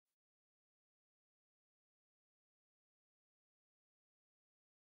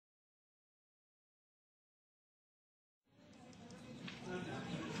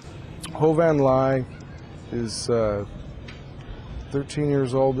Hovan Lai is 13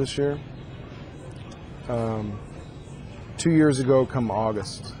 years old this year. 2 years ago, come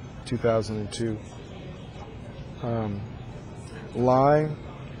August 2002, Lai,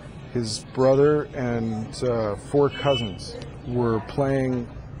 his brother, and 4 cousins were playing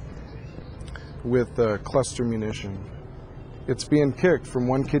with a cluster munition. It's being kicked from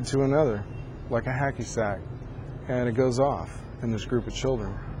one kid to another, like a hacky sack, and it goes off in this group of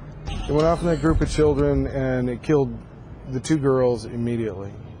children. It went off in that group of children, and it killed the 2 girls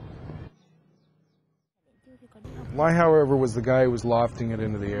immediately. Lai, however, was the guy who was lofting it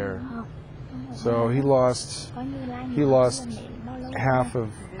into the air. So he lost half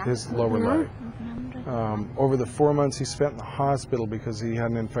of his lower leg. Over the 4 months he spent in the hospital because he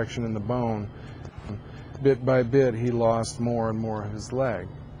had an infection in the bone, bit by bit he lost more and more of his leg.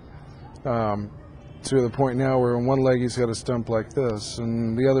 To the point now where on one leg he's got a stump like this,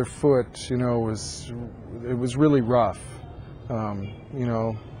 and the other foot, you know, it was really rough. You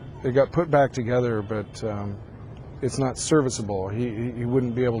know, it got put back together, but it's not serviceable. He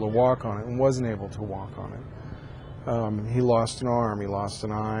wouldn't be able to walk on it, and wasn't able to walk on it. He lost an arm, he lost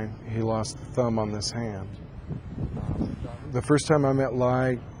an eye, he lost the thumb on this hand. The first time I met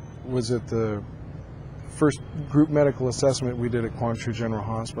Lai was at the first group medical assessment we did at Quang Tru General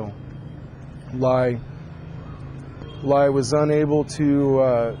Hospital. Lai was unable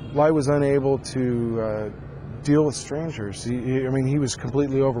to deal with strangers. I mean, he was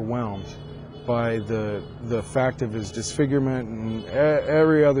completely overwhelmed by the fact of his disfigurement and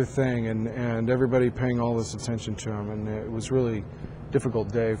every other thing, and everybody paying all this attention to him, and it was really a difficult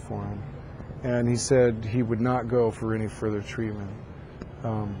day for him. And he said he would not go for any further treatment.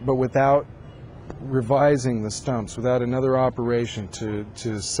 But without revising the stumps, without another operation to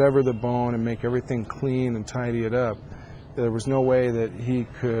sever the bone and make everything clean and tidy it up, there was no way that he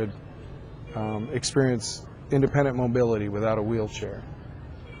could experience independent mobility without a wheelchair.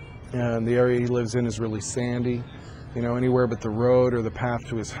 And the area he lives in is really sandy. You know, anywhere but the road or the path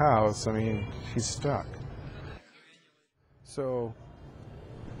to his house, I mean, he's stuck. So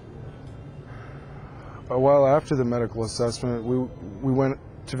a while after the medical assessment, we went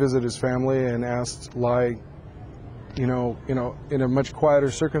to visit his family and asked Lai, you know, in a much quieter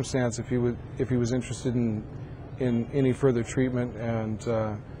circumstance, if he was interested in any further treatment. And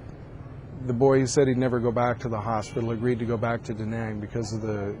the boy, he said he'd never go back to the hospital, agreed to go back to Da Nang because of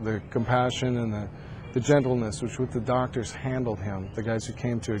the compassion and the gentleness with which the doctors handled him, the guys who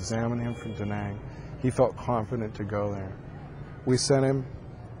came to examine him from Da Nang. He felt confident to go there. We sent him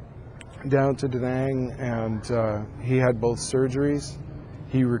down to Da Nang, and he had both surgeries.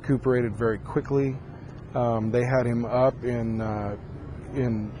 He recuperated very quickly. They had him up in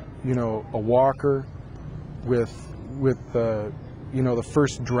you know, a walker with you know, the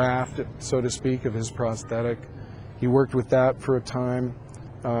first draft, so to speak, of his prosthetic. He worked with that for a time.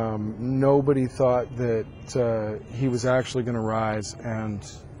 Nobody thought that he was actually going to rise and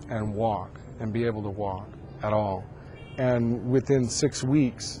walk and be able to walk at all. And within 6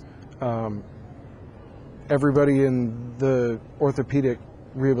 weeks, everybody in the orthopedic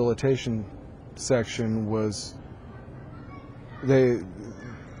rehabilitation section they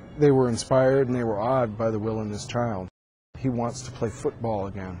were inspired and they were awed by the will in this child. He wants to play football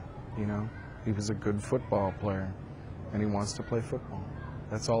again, you know. He was a good football player, and he wants to play football.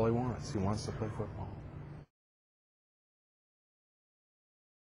 That's all he wants. He wants to play football.